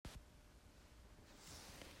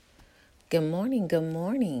Good morning, good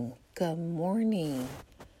morning, good morning.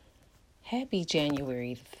 Happy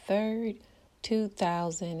January 3rd,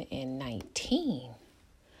 2019.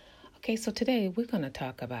 Okay, so today we're going to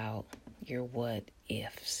talk about your what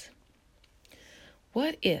ifs.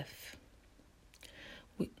 What if?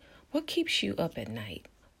 What keeps you up at night?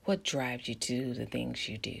 What drives you to do the things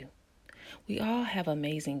you do? We all have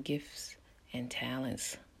amazing gifts and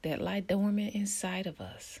talents that lie dormant inside of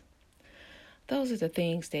us. Those are the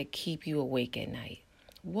things that keep you awake at night.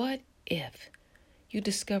 What if you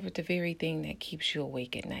discovered the very thing that keeps you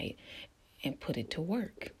awake at night and put it to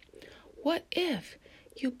work? What if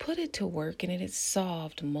you put it to work and it had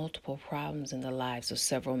solved multiple problems in the lives of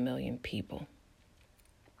several million people?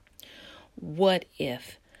 What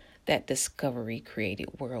if that discovery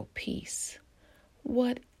created world peace?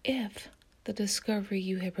 What if the discovery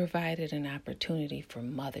you had provided an opportunity for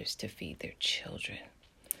mothers to feed their children?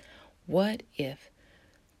 What if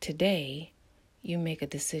today you make a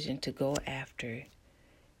decision to go after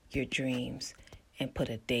your dreams and put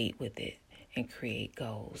a date with it and create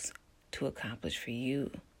goals to accomplish for you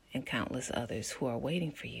and countless others who are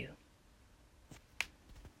waiting for you?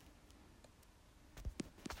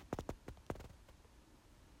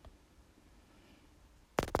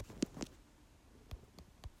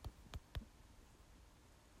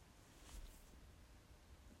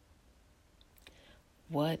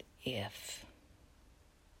 What if?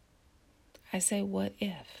 I say, what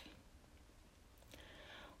if?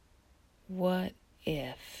 What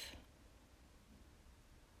if?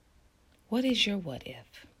 What is your what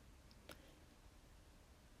if?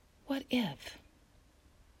 What if?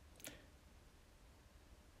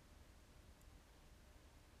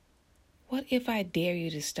 What if I dare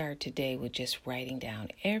you to start today with just writing down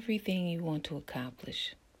everything you want to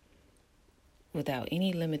accomplish without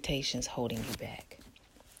any limitations holding you back?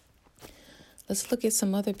 Let's look at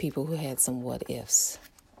some other people who had some what ifs.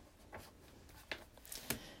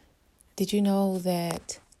 Did you know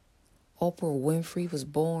that Oprah Winfrey was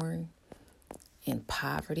born in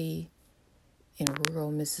poverty in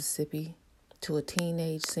rural Mississippi to a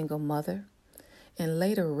teenage single mother and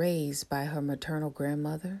later raised by her maternal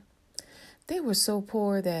grandmother? They were so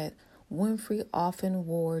poor that Winfrey often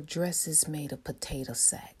wore dresses made of potato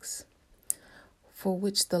sacks, for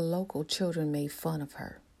which the local children made fun of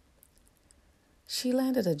her. She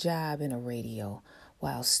landed a job in a radio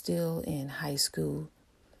while still in high school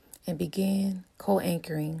and began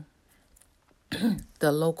co-anchoring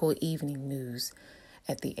the local evening news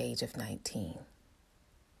at the age of 19.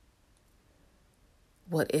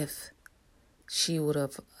 What if she would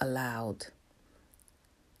have allowed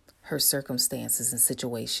her circumstances and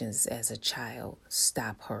situations as a child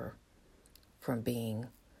stop her from being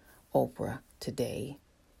Oprah today,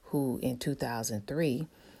 who in 2003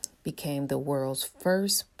 became the world's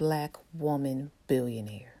first Black woman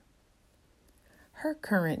billionaire? Her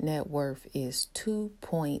current net worth is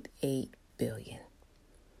 $2.8 billion.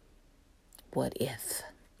 What if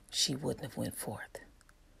she wouldn't have went forth?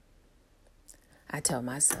 I tell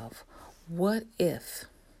myself, what if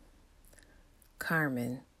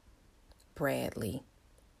Carmen Bradley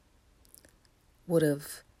would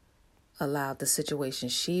have allowed the situation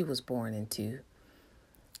she was born into,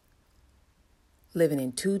 living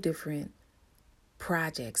in two different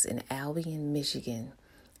projects in Albion, Michigan,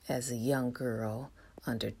 as a young girl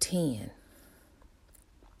under 10.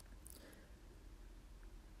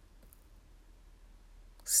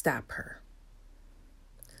 Stop her.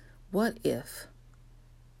 What if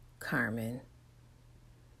Carmen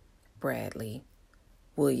Bradley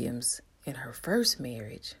Williams, in her first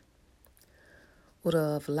marriage, would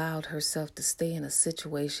have allowed herself to stay in a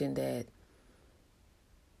situation that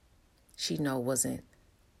she know wasn't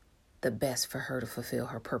the best for her to fulfill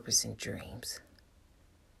her purpose and dreams?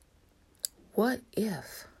 What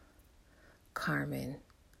if Carmen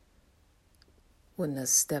wouldn't have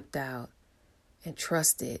stepped out and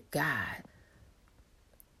trusted God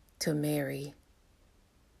to marry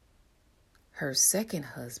her second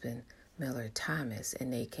husband, Millard Thomas,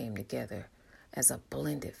 and they came together as a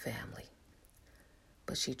blended family?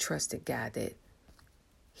 But she trusted God that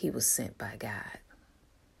he was sent by God.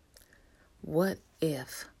 What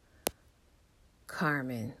if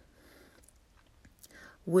Carmen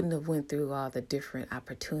wouldn't have went through all the different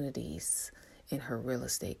opportunities in her real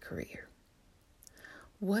estate career?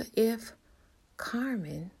 What if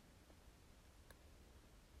Carmen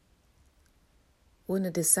wouldn't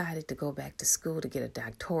have decided to go back to school to get a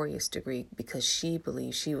doctorate degree because she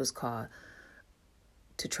believed she was called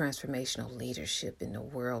to transformational leadership in the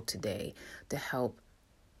world today to help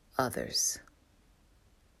others?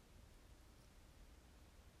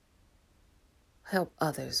 Help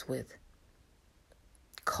others with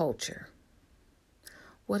culture?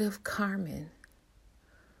 What if Carmen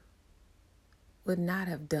would not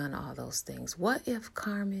have done all those things? What if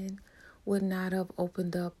Carmen would not have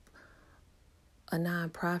opened up a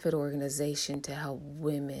nonprofit organization to help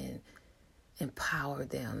women, empower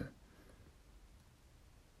them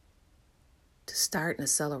to start and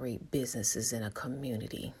accelerate businesses in a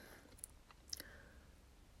community,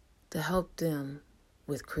 to help them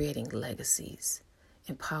with creating legacies,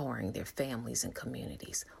 empowering their families and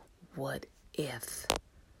communities? What if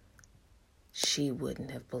she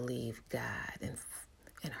wouldn't have believed God and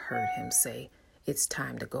heard him say, "It's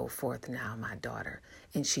time to go forth now, my daughter,"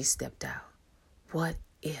 and she stepped out? What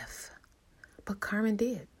if? But Carmen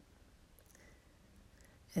did.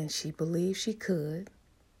 And she believed she could,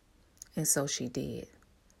 and so she did.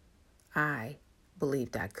 I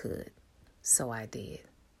believed I could, so I did.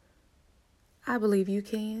 I believe you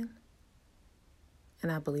can,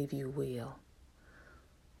 and I believe you will.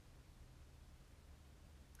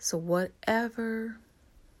 So whatever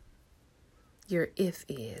your if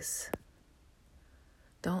is,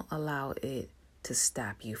 don't allow it to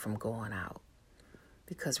stop you from going out.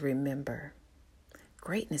 Because remember,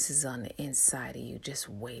 greatness is on the inside of you, just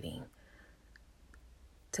waiting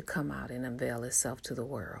to come out and unveil itself to the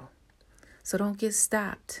world. So don't get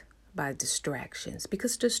stopped by distractions,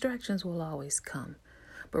 because distractions will always come.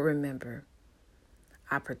 But remember,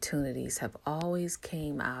 opportunities have always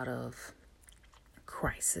came out of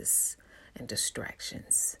crisis and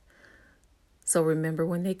distractions. So remember,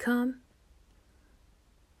 when they come,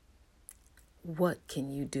 what can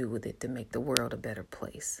you do with it to make the world a better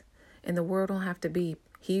place? And the world don't have to be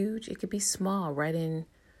huge. It could be small, right in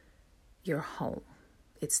your home.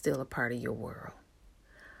 It's still a part of your world.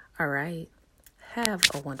 All right. Have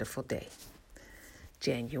a wonderful day.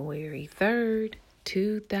 January 3rd,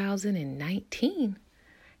 2019.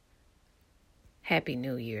 Happy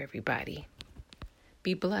New Year, everybody.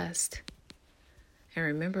 Be blessed. And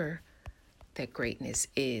remember that greatness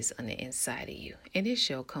is on the inside of you, and it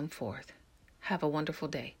shall come forth. Have a wonderful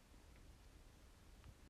day.